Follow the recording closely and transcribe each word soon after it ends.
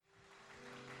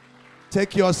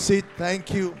Take your seat.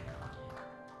 Thank you.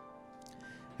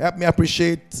 Help me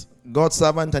appreciate God's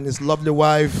servant and his lovely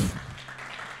wife.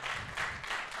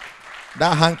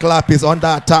 That hand clap is under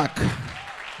attack.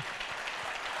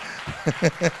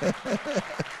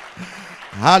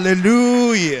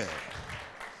 Hallelujah.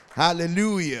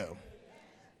 Hallelujah.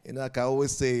 You know, like I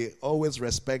always say, always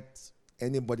respect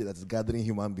anybody that's gathering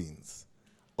human beings.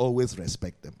 Always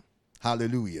respect them.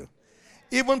 Hallelujah.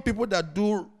 Even people that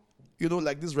do,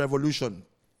 like this revolution,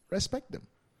 respect them.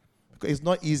 Because it's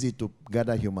not easy to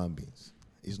gather human beings.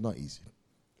 It's not easy.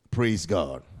 Praise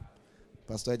God.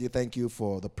 Pastor Eddie, thank you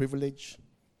for the privilege.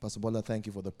 Pastor Bola, thank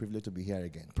you for the privilege to be here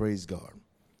again. Praise God.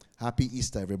 Happy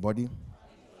Easter, everybody.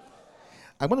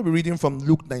 I'm going to be reading from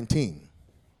Luke 19.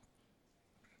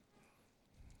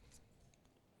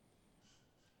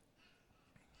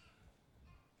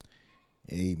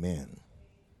 Amen.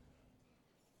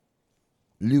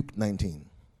 Luke 19.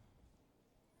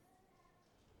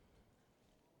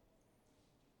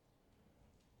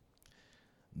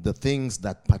 The things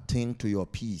that pertain to your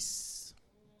peace.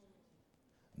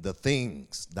 The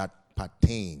things that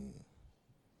pertain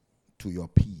to your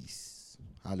peace.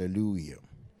 Hallelujah.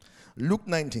 Luke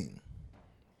 19.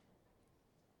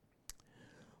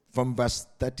 From verse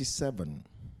 37.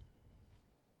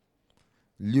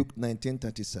 Luke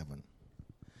 19:37.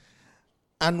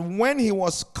 And when he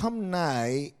was come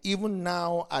nigh, even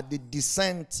now at the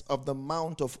descent of the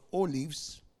Mount of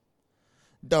Olives,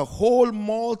 the whole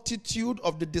multitude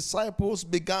of the disciples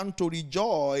began to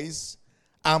rejoice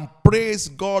and praise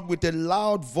God with a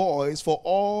loud voice for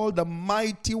all the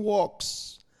mighty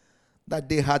works that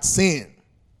they had seen.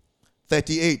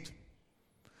 38.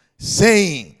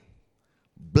 Saying,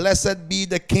 Blessed be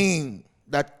the King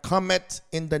that cometh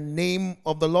in the name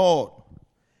of the Lord.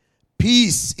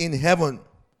 Peace in heaven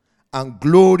and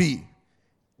glory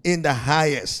in the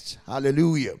highest.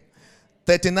 Hallelujah.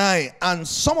 39. And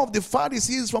some of the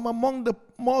Pharisees from among the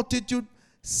multitude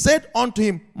said unto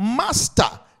him, Master,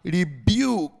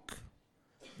 rebuke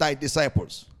thy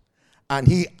disciples. And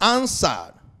he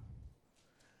answered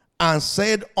and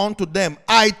said unto them,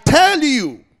 I tell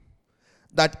you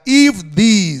that if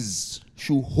these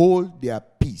should hold their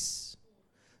peace,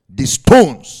 the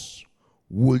stones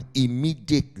will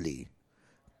immediately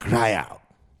cry out.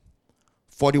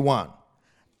 41.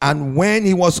 And when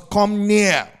he was come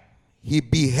near, he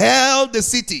beheld the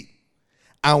city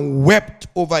and wept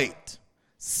over it,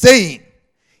 saying,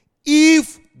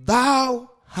 If thou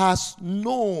hast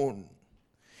known,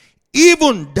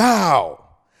 even thou,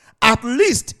 at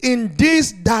least in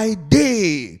this thy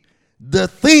day, the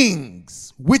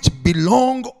things which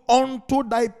belong unto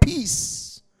thy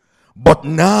peace, but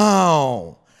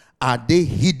now are they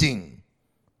hidden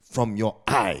from your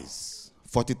eyes.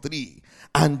 43.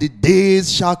 And the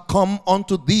days shall come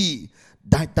unto thee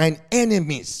that thine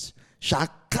enemies shall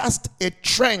cast a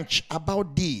trench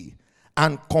about thee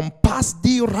and compass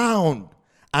thee round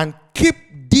and keep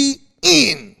thee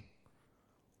in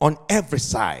on every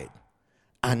side,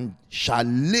 and shall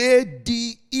lay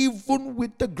thee even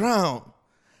with the ground,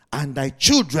 and thy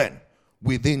children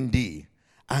within thee,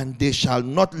 and they shall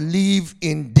not leave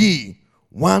in thee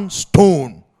one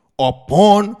stone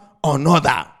upon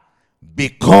another,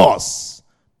 because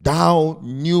thou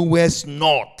knewest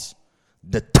not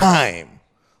the time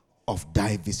of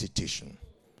thy visitation.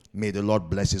 May the Lord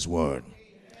bless his word.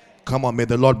 Amen. Come on, may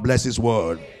the Lord bless his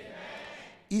word. Amen.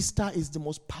 Easter is the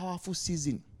most powerful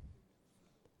season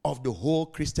of the whole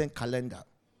Christian calendar.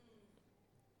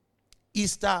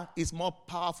 Easter is more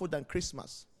powerful than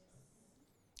Christmas.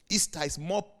 Easter is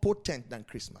more potent than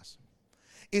Christmas.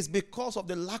 It's because of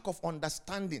the lack of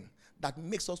understanding that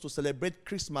makes us to celebrate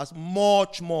Christmas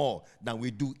much more than we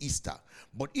do Easter.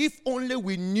 But if only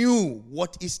we knew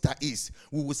what Easter is,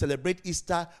 we would celebrate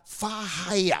Easter far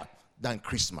higher than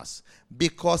Christmas.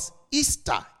 Because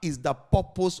Easter is the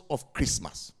purpose of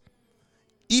Christmas.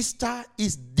 Easter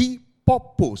is the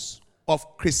purpose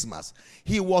of Christmas.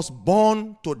 He was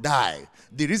born to die.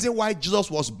 The reason why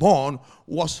Jesus was born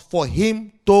was for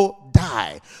him to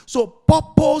die. So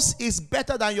purpose is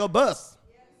better than your birth.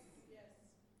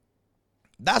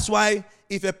 That's why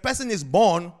if a person is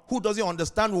born who doesn't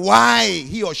understand why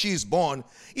he or she is born,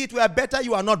 it were better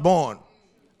you are not born.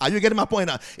 Are you getting my point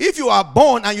now? If you are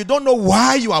born and you don't know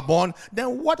why you are born,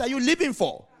 then what are you living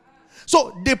for?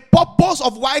 So the purpose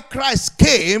of why Christ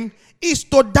came is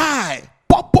to die.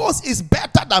 Purpose is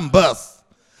better than birth.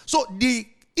 So the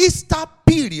Easter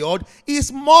period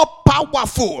is more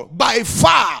powerful by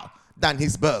far than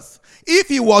his birth. If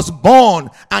he was born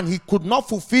and he could not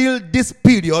fulfill this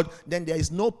period, then there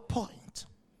is no point.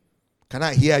 Can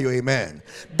I hear you? Amen.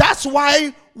 That's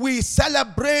why we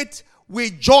celebrate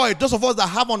with joy, those of us that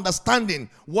have understanding,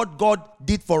 what God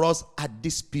did for us at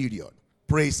this period.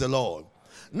 Praise the Lord.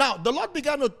 Now, the Lord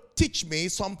began to teach me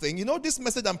something. You know, this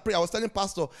message and prayer, I was telling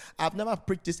Pastor, I've never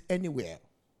preached this anywhere.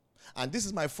 And this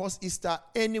is my first Easter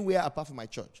anywhere apart from my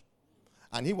church.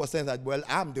 And he was saying that, well,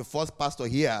 I'm the first pastor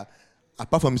here,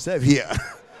 apart from himself here.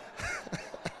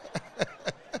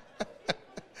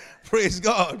 Praise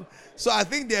God. So I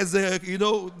think there's a,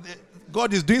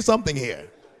 God is doing something here.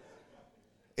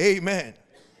 Amen.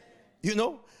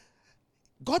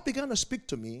 God began to speak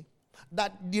to me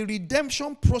that the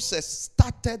redemption process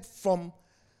started from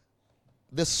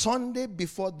the Sunday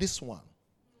before this one,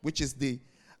 which is the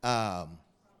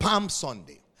Palm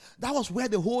Sunday. That was where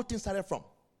the whole thing started from.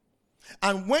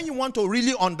 And when you want to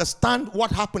really understand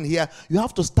what happened here, you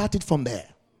have to start it from there.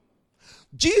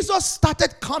 Jesus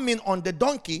started coming on the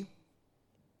donkey.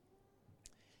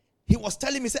 He was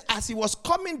telling me, as he was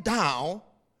coming down,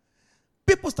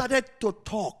 people started to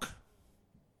talk.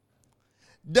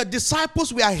 The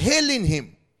disciples were hailing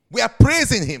him. We are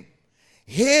praising him.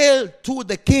 Hail to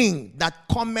the King that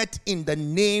cometh in the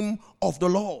name of the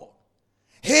Lord.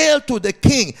 Hail to the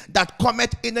King that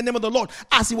cometh in the name of the Lord.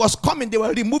 As he was coming, they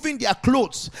were removing their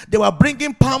clothes. They were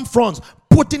bringing palm fronds,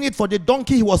 putting it for the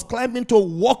donkey he was climbing to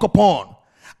walk upon.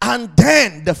 And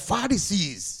then the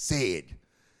Pharisees said,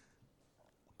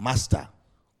 Master,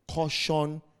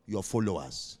 caution your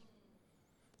followers.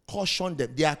 Caution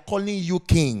them. They are calling you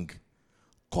king.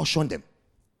 Caution them.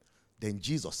 Then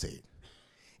Jesus said,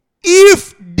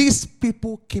 if these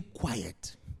people keep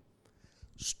quiet,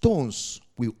 stones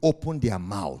will open their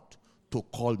mouth to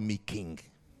call me king.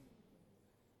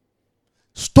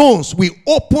 Stones will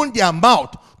open their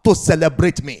mouth to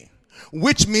celebrate me.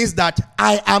 Which means that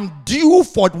I am due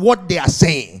for what they are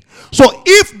saying. So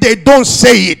if they don't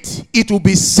say it, it will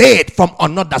be said from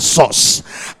another source.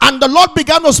 And the Lord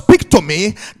began to speak to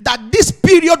me that this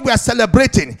period we are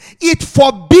celebrating, it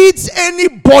forbids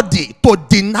anybody to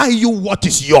deny you what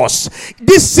is yours.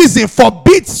 This season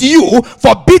forbids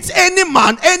any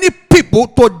man, any people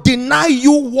to deny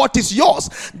you what is yours.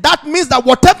 That means that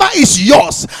whatever is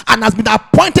yours and has been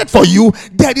appointed for you,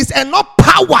 there is enough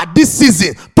power this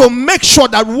season to make sure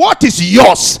that what is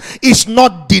yours is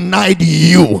not denied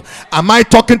you. Am I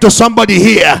talking to somebody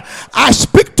here? I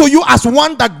speak to you as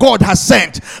one that God has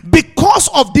sent. Because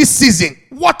of this season,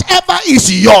 whatever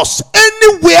is yours,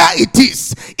 anywhere it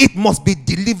is, it must be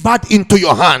delivered into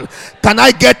your hand. Can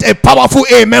I get a powerful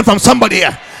amen from somebody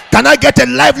here? Can I get a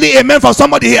lively amen from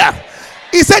somebody here?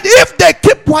 He said, if they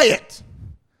keep quiet,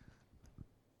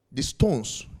 the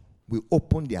stones will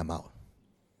open their mouth.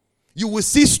 You will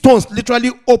see stones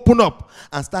literally open up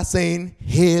and start saying,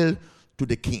 hail to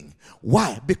the King.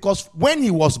 Why? Because when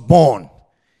he was born,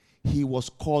 he was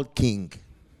called king.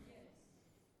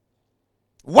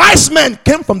 Wise men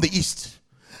came from the east.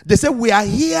 They said, we are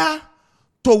here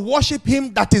to worship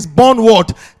him that is born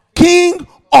what? King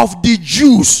of the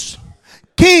Jews.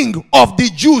 King of the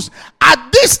Jews.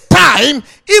 At this time,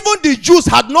 even the Jews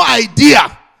had no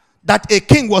idea that a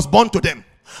king was born to them.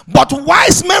 But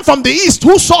wise men from the east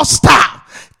who saw star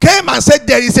came and said,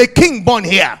 there is a king born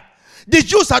here. The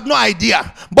Jews had no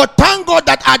idea. But thank God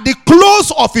that at the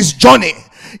close of his journey,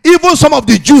 even some of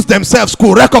the Jews themselves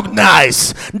could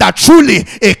recognize that truly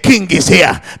a king is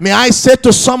here. May I say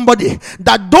to somebody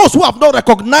that those who have not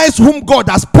recognized whom God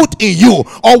has put in you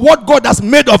or what God has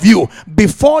made of you,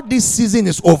 before this season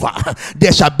is over,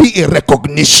 there shall be a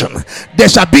recognition. There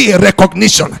shall be a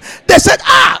recognition. They said,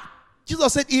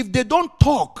 Jesus said, if they don't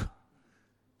talk,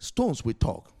 stones will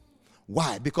talk.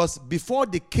 Why? Because before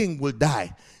the king will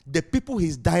die, the people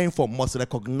he's dying for must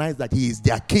recognize that he is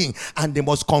their king, and they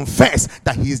must confess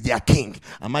that he is their king.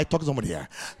 Am I talking to somebody here?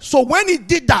 So when he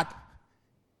did that,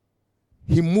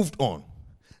 he moved on.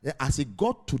 Then as he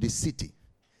got to the city,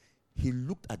 he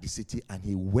looked at the city and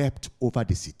he wept over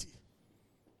the city.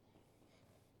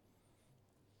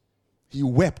 He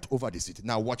wept over the city.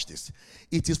 Now watch this.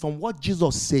 It is from what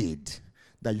Jesus said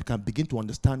that you can begin to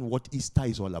understand what Easter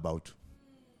is all about.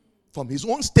 From his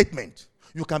own statement,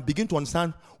 you can begin to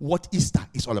understand what Easter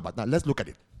is all about. Now let's look at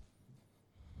it.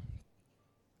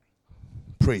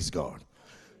 Praise God.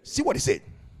 See what he said.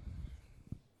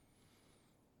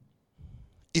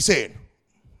 He said,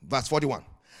 verse 41,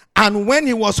 and when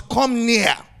he was come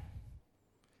near,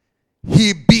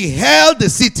 he beheld the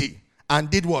city and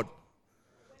did what?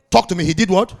 Talk to me. He did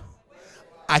what?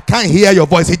 I can't hear your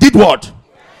voice. He did what?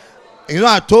 You know,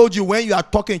 I told you when you are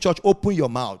talking in church, open your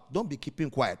mouth. Don't be keeping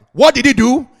quiet. What did he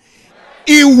do?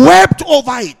 He wept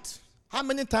over it. How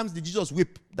many times did Jesus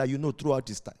weep that you know throughout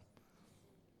his time?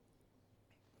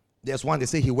 There's one, they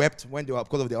say he wept when they were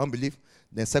because of their unbelief.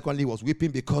 Then secondly, he was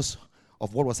weeping because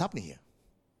of what was happening here.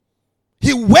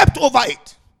 He wept over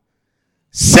it,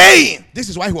 saying, this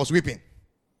is why he was weeping,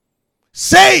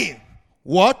 saying,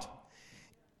 what?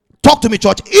 Talk to me,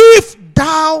 church. If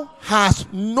thou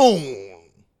hast known,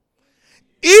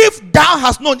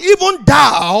 even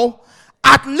thou,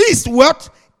 at least what?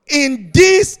 In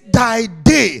this thy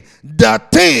day, the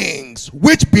things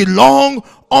which belong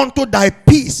unto thy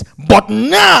peace, but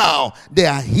now they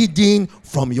are hidden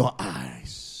from your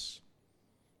eyes.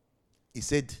 He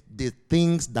said, the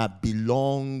things that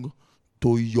belong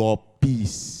to your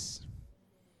peace.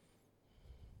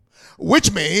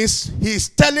 Which means he's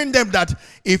telling them that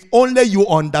if only you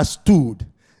understood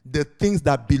the things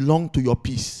that belong to your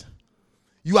peace.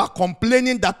 You are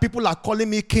complaining that people are calling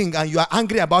me king and you are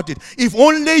angry about it. If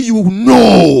only you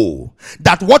know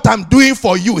that what I'm doing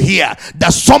for you here,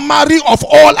 the summary of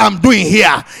all I'm doing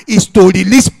here is to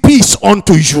release peace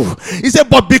unto you. He said,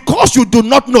 but because you do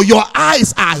not know, your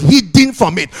eyes are hidden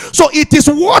from it. So it is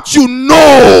what you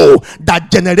know that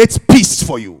generates peace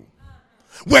for you.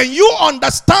 When you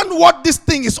understand what this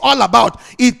thing is all about,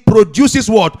 it produces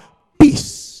what?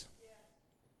 Peace.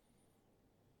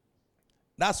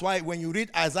 That's why when you read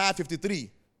Isaiah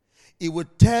 53, it will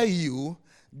tell you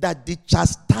that the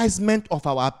chastisement of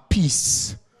our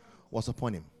peace was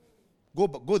upon him. Go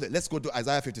there. Let's go to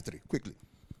Isaiah 53 quickly.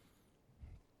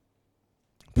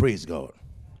 Praise God.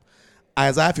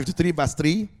 Isaiah 53 verse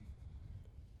 3.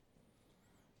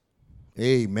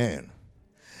 Amen.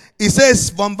 It says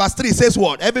from verse 3, it says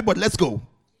what? Everybody, let's go.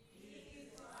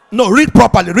 No, read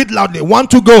properly, read loudly. 1,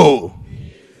 2, go.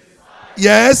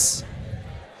 Yes.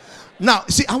 Now,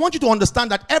 see, I want you to understand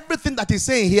that everything that he's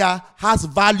saying here has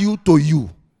value to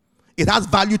you. It has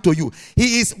value to you.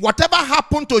 He is, whatever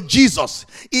happened to Jesus,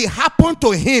 it happened to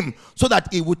him so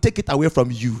that he would take it away from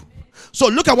you. So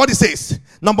look at what he says.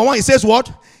 Number 1, he says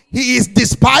what? He is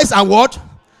despised and what?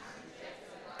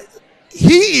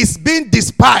 He is being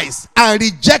despised and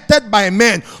rejected by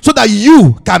men so that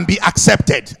you can be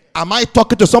accepted. Am I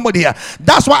talking to somebody here?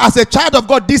 That's why as a child of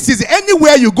God this season,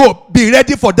 anywhere you go, be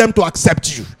ready for them to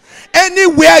accept you.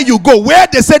 Anywhere you go, where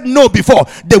they said no before,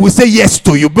 they will say yes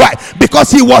to you. Right?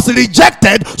 Because he was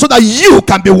rejected so that you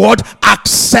can be what?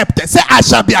 Accepted. Say, I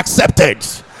shall be accepted.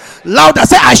 Louder,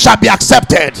 say, I shall be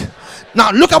accepted.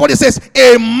 Now look at what it says.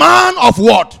 A man of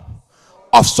what?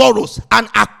 Of sorrows and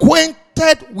acquainted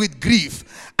with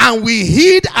grief, and we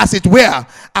hid as it were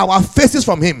our faces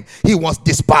from him. He was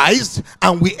despised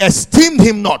and we esteemed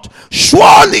him not.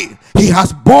 Surely he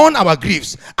has borne our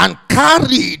griefs and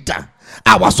carried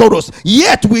our sorrows,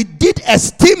 yet we did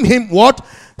esteem him what?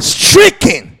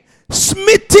 Stricken,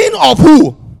 smitten of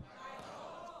who?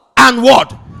 And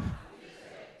what?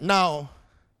 Now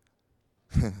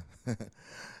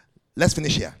let's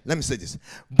finish here. Let me say this.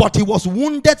 But he was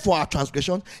wounded for our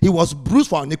transgression, he was bruised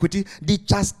for our iniquity. The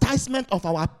chastisement of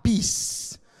our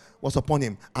peace was upon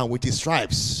him, and with his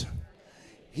stripes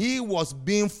he was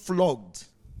being flogged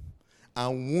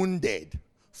and wounded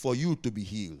for you to be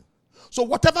healed. So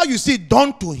whatever you see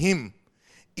done to him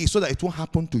is so that it won't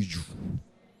happen to you.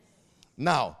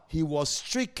 Now, he was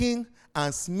stricken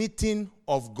and smitten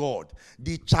of God.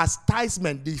 The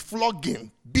chastisement, the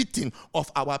flogging, beating of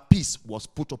our peace was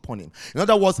put upon him. In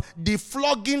other words, the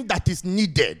flogging that is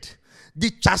needed, the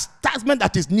chastisement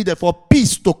that is needed for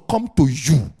peace to come to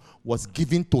you was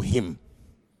given to him.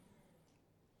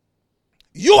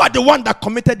 You are the one that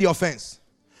committed the offense.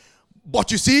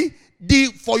 But you see,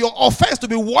 for your offense to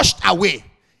be washed away,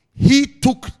 he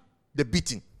took the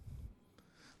beating.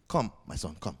 Come, my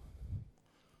son, come.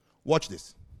 Watch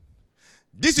this.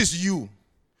 This is you.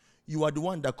 You are the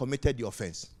one that committed the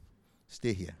offense.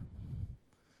 Stay here.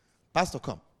 Pastor,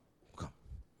 come. Come.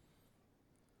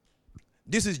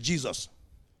 This is Jesus.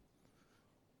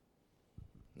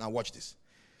 Now watch this.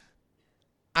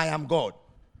 I am God.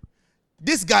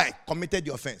 This guy committed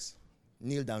the offense.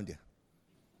 Kneel down there.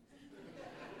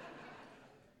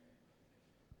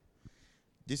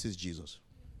 This is Jesus.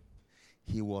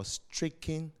 He was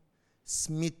stricken,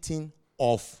 smitten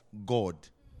of God.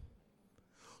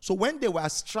 So when they were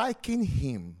striking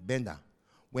him, Benda,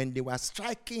 when they were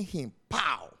striking him,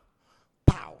 pow,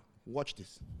 pow, watch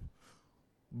this.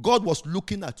 God was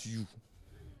looking at you.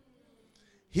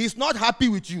 He's not happy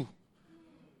with you.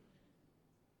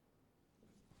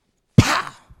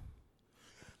 Pa,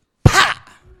 pa,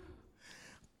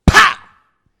 pa.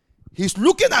 He's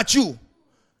looking at you.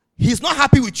 He's not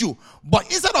happy with you. But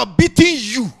instead of beating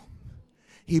you,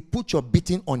 he put your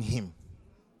beating on him.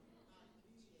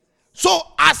 So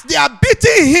as they are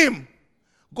beating him,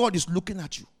 God is looking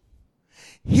at you.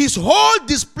 His whole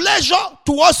displeasure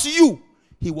towards you,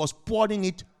 he was pouring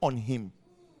it on him.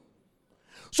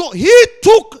 So he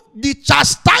took the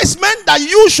chastisement that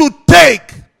you should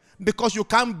take because you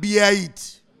can't bear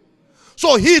it.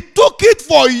 So he took it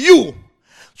for you.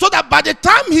 So that by the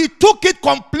time he took it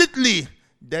completely,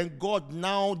 then God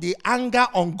now, the anger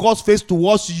on God's face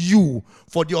towards you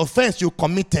for the offense you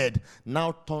committed,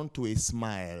 now turned to a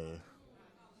smile.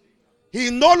 He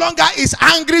no longer is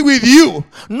angry with you,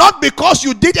 not because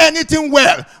you did anything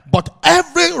well, but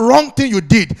every wrong thing you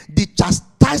did, the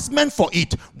chastisement for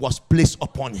it was placed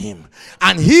upon him.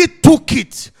 And he took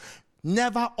it,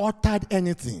 never uttered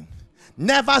anything.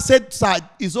 Never said, sir,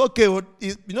 it's okay.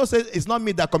 Say it's not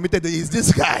me that committed it, it's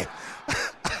this guy.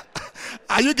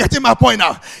 Are you getting my point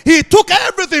now? He took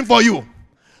everything for you.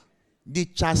 The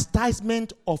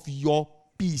chastisement of your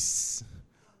peace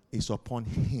is upon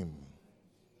him.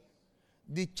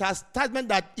 The chastisement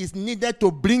that is needed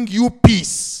to bring you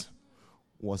peace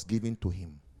was given to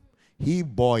him. He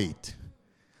bore it,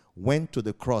 went to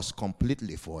the cross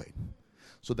completely for it,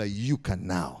 so that you can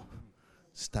now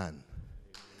stand.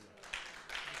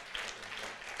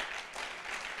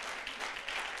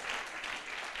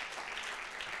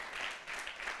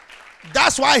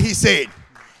 That's why he said,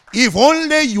 if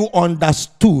only you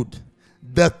understood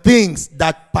the things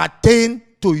that pertain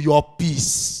to your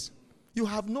peace. You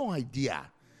have no idea.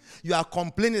 You are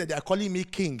complaining that they are calling me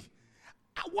king.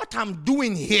 What I'm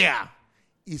doing here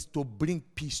is to bring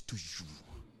peace to you.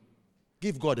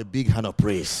 Give God a big hand of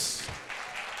praise.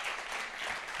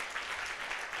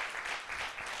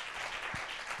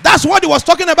 That's what he was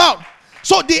talking about.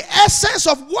 So the essence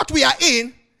of what we are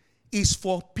in is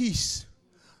for peace.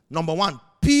 Number one,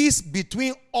 peace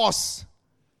between us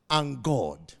and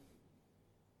God.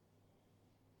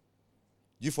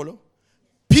 You follow?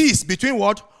 Peace between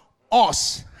what?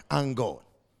 Us and God.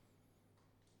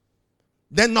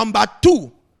 Then number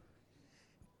two,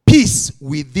 peace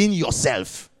within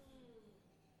yourself.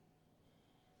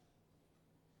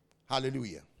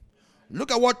 Hallelujah.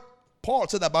 Look at what Paul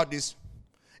said about this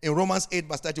in Romans 8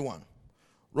 verse 31.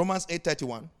 Romans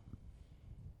 8:31.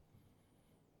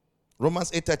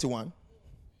 Romans 8:31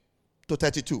 to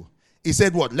 32. He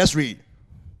said what? Let's read.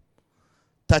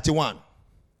 31.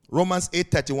 Romans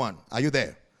 8:31. Are you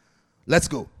there? Let's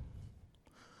go.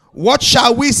 What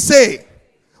shall we say?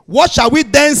 What shall we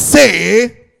then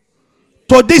say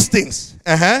to these things?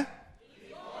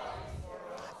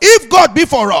 If God be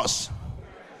for us,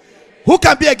 who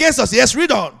can be against us? Yes,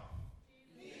 read on.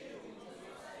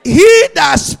 He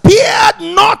that spared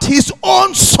not his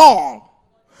own son,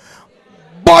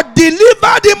 but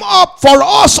delivered him up for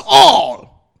us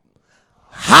all,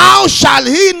 how shall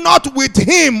he not with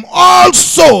him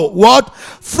also what?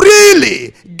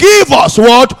 Freely give us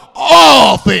what?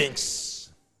 All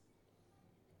things.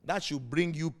 That should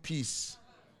bring you peace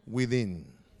within.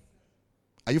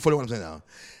 Are you following what I'm saying now?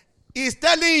 He's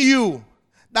telling you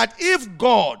that if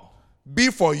God be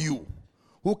for you,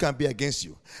 who can be against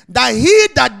you? That he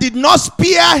that did not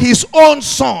spare his own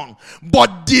son,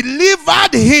 but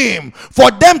delivered him for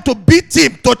them to beat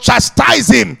him, to chastise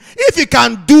him. If he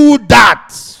can do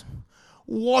that,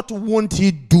 what won't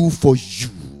he do for you?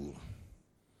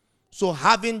 So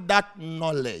having that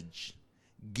knowledge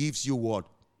gives you what?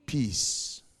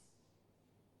 Peace.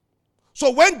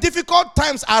 So when difficult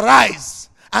times arise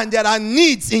and there are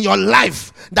needs in your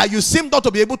life that you seem not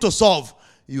to be able to solve,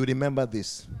 you remember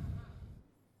this.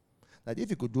 That if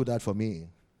he could do that for me,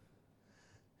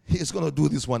 he's going to do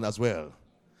this one as well.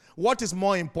 What is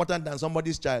more important than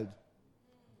somebody's child?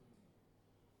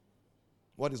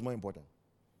 What is more important?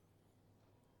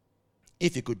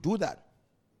 If he could do that,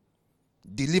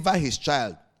 deliver his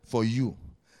child for you,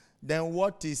 then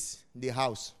what is the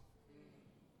house?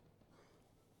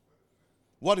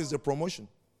 What is the promotion?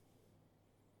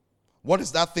 What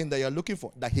is that thing that you're looking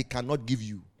for that he cannot give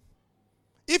you?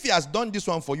 If he has done this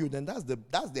one for you, then that's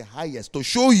the highest, to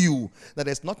show you that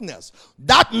there's nothing else.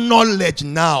 That knowledge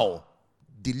now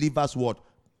delivers what?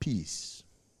 Peace.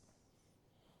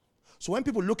 So when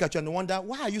people look at you and wonder,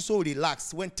 why are you so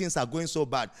relaxed when things are going so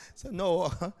bad? Say,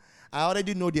 no, I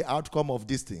already know the outcome of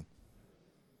this thing.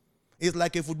 It's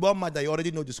like a football match that you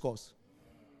already know the scores.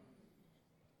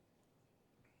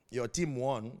 Your team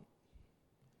won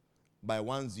by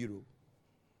 1-0.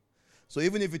 So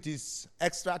even if it is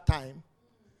extra time,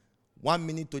 1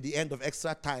 minute to the end of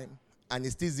extra time, and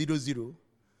it's still 0-0,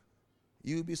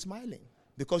 you'll be smiling.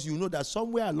 Because you know that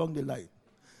somewhere along the line,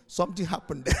 something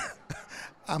happened there.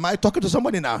 Am I talking to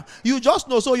somebody now? You just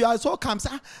know, so you are so calm.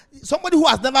 Somebody who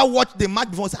has never watched the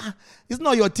match before, say, it's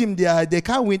not your team, they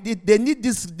can't win. They need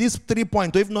this 3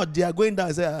 points. If not, they are going down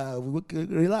and say,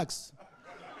 relax.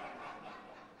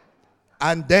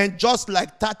 And then just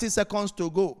like 30 seconds to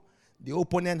go, The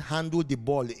opponent handled the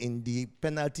ball in the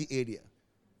penalty area.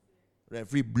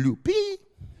 Referee blew. Pee.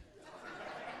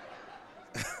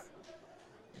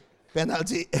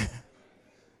 Penalty.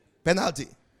 Penalty.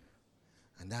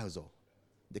 And that was all.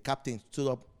 The captain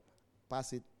stood up,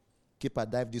 pass it, keeper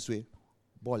dive this way,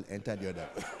 ball entered the other.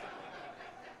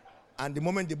 And the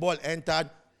moment the ball entered,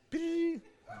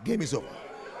 game is over.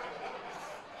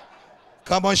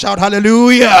 Come on, shout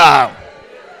hallelujah.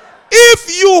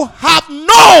 If you have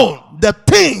known the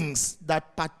things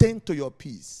that pertain to your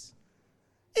peace,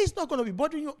 it's not going to be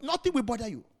bothering you. Nothing will bother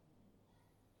you.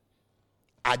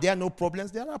 Are there no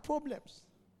problems? There are problems.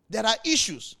 There are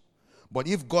issues. But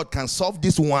if God can solve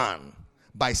this one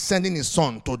by sending his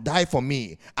son to die for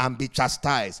me and be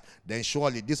chastised, then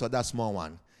surely this other small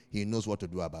one, he knows what to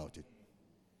do about it.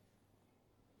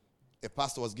 A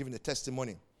pastor was giving a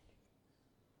testimony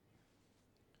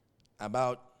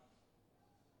about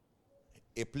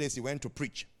a place he went to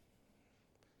preach.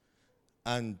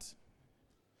 And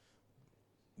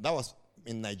that was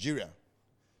in Nigeria.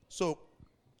 So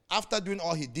after doing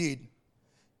all he did,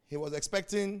 he was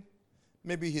expecting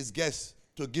maybe his guests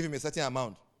to give him a certain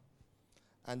amount.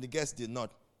 And the guests did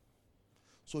not.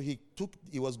 So he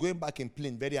was going back in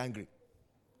plane very angry.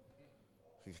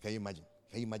 Can you imagine?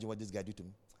 Can you imagine what this guy did to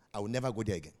me? I will never go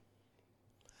there again.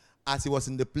 As he was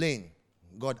in the plane,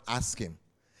 God asked him,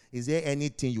 is there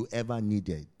anything you ever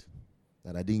needed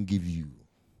that I didn't give you?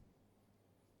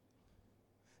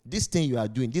 This thing you are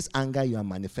doing, this anger you are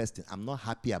manifesting, I'm not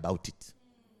happy about it.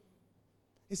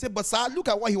 He said, but sir, look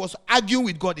at what he was arguing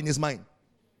with God in his mind.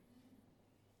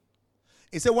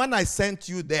 He said, when I sent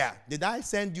you there, did I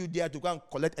send you there to go and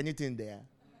collect anything there?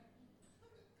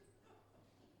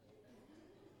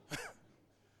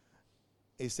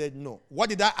 He said, no. What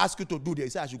did I ask you to do there?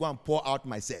 He said, I should go and pour out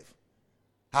myself.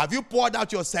 Have you poured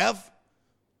out yourself?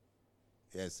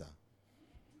 Yes, sir.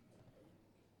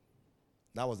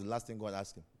 That was the last thing God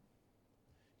asked him.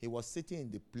 He was sitting in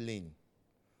the plane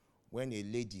when a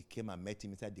lady came and met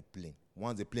him inside the plane.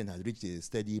 Once the plane had reached a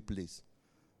steady place.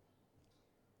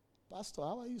 Pastor,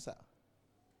 how are you, sir?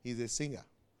 He's a singer.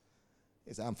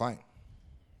 He said, I'm fine.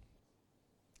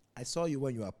 I saw you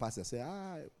when you were pastor. I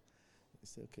said, He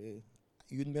said, okay.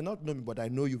 You may not know me, but I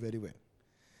know you very well.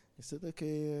 He said,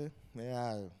 okay,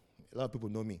 yeah, a lot of people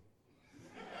know me.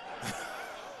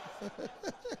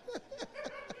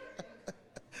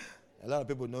 A lot of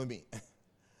people know me.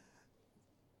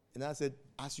 And I said,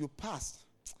 as you passed,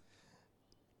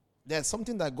 there's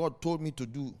something that God told me to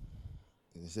do.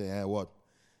 He said, yeah, what?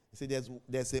 He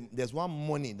said, there's one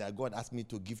money that God asked me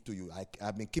to give to you.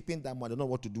 I've been keeping that money. I don't know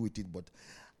what to do with it, but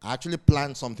I actually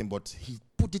planned something, but he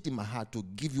put it in my heart to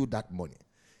give you that money.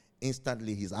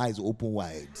 Instantly, his eyes open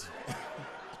wide.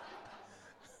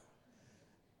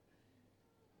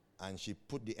 And she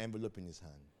put the envelope in his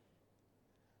hand.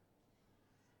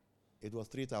 It was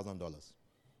 $3,000.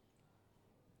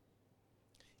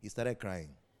 He started crying.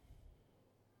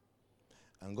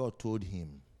 And God told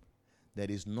him, there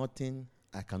is nothing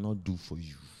I cannot do for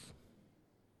you.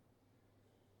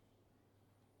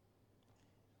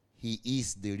 He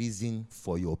is the reason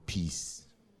for your peace.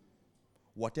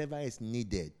 Whatever is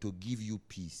needed to give you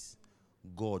peace,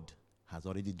 God has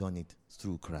already done it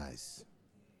through Christ.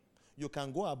 You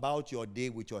can go about your day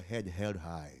with your head held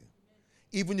high.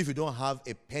 Even if you don't have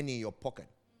a penny in your pocket,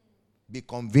 be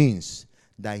convinced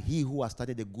that he who has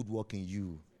started a good work in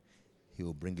you, he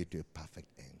will bring it to a perfect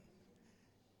end.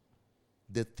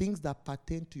 The things that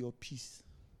pertain to your peace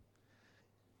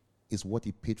is what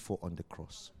he paid for on the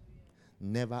cross.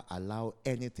 Never allow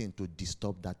anything to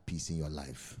disturb that peace in your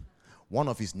life. One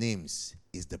of his names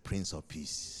is the Prince of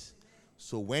Peace.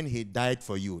 So when he died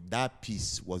for you, that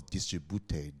peace was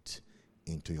distributed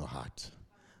into your heart.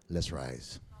 Let's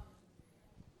rise.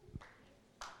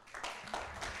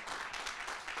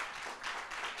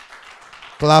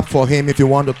 Clap for him if you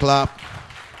want to clap.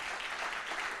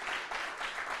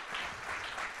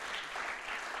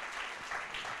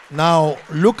 Now,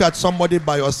 look at somebody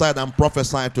by your side and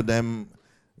prophesy to them,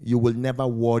 you will never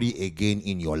worry again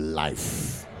in your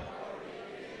life.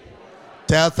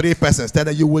 Tell 3 persons, tell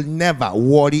them you will never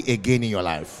worry again in your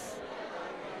life.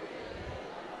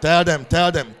 Tell them.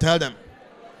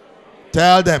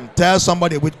 Tell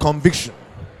somebody with conviction.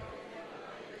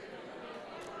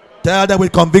 Tell them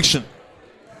with conviction.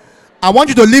 I want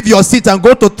you to leave your seat and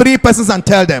go to 3 persons and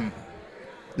tell them.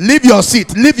 Leave your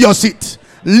seat. Leave your seat.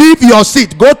 Leave your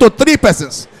seat. Go to 3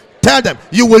 persons. Tell them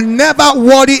you will never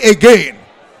worry again.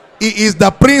 He is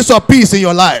the Prince of Peace in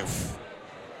your life.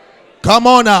 Come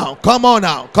on now. Come on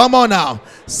now. Come on now.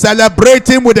 Celebrate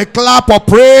him with a clap of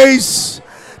praise.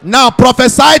 Now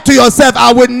prophesy to yourself,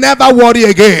 I will never worry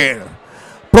again.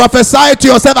 Prophesy to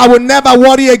yourself, I will never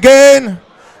worry again.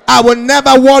 I will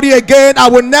never worry again. I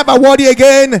will never worry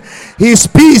again. His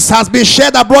peace has been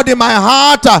shed abroad in my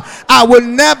heart. I will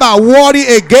never worry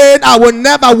again. I will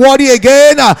never worry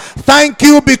again. Thank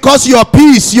you, because your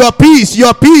peace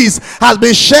has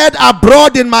been shed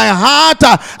abroad in my heart.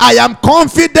 I am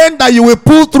confident that you will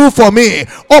pull through for me.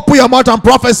 Open your mouth and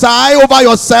prophesy over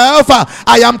yourself.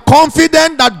 I am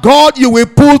confident that God, you will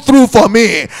pull through for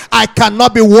me. I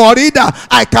cannot be worried.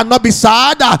 I cannot be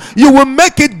sad. You will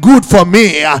make it good for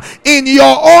me. In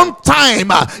your own time,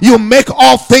 you make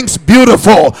all things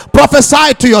beautiful.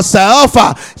 Prophesy to yourself.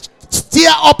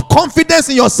 Stir up confidence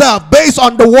in yourself based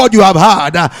on the word you have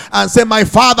heard, and say, my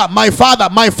Father, my Father,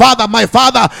 my Father, my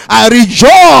Father, I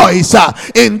rejoice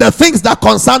in the things that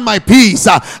concern my peace.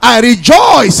 I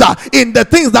rejoice in the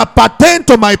things that pertain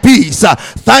to my peace.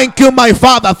 Thank you, my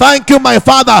Father. Thank you, my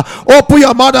Father. Open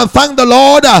your mouth and thank the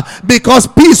Lord, because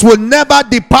peace will never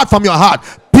depart from your heart.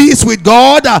 Peace with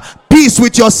God, peace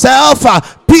with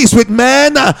yourself, peace with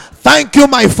men. Thank you,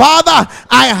 my Father.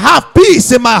 I have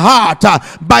peace in my heart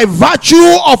by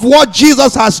virtue of what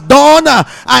Jesus has done.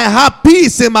 I have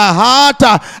peace in my heart.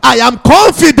 I am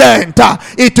confident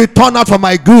it will turn out for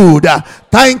my good.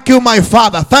 Thank you, my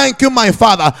Father. Thank you, my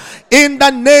Father. In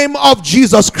the name of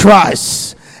Jesus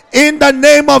Christ. In the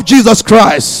name of Jesus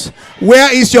Christ.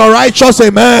 Where is your righteous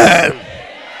amen?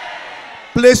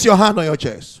 Place your hand on your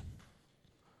chest.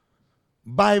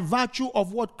 By virtue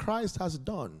of what Christ has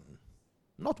done,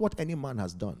 not what any man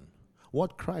has done,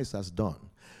 what Christ has done,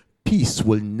 peace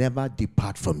will never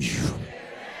depart from you.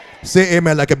 Say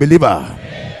amen like a believer.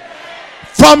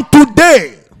 From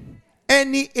today,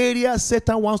 any area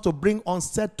Satan wants to bring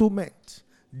unsettlement,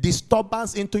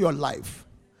 disturbance into your life,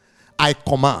 I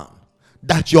command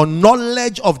that your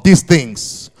knowledge of these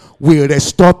things will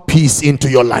restore peace into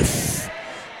your life.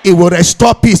 It will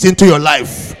restore peace into your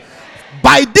life.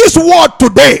 By this word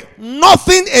today,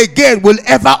 nothing again will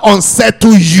ever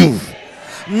unsettle you.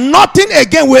 Nothing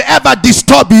again will ever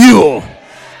disturb you.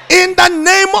 In the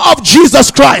name of Jesus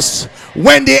Christ,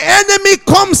 when the enemy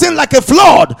comes in like a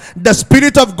flood, the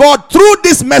Spirit of God through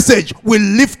this message will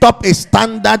lift up a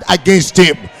standard against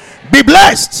him. Be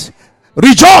blessed,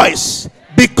 rejoice,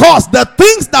 because the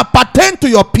things that pertain to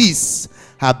your peace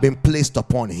have been placed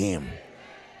upon him.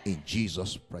 In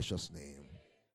Jesus' precious name.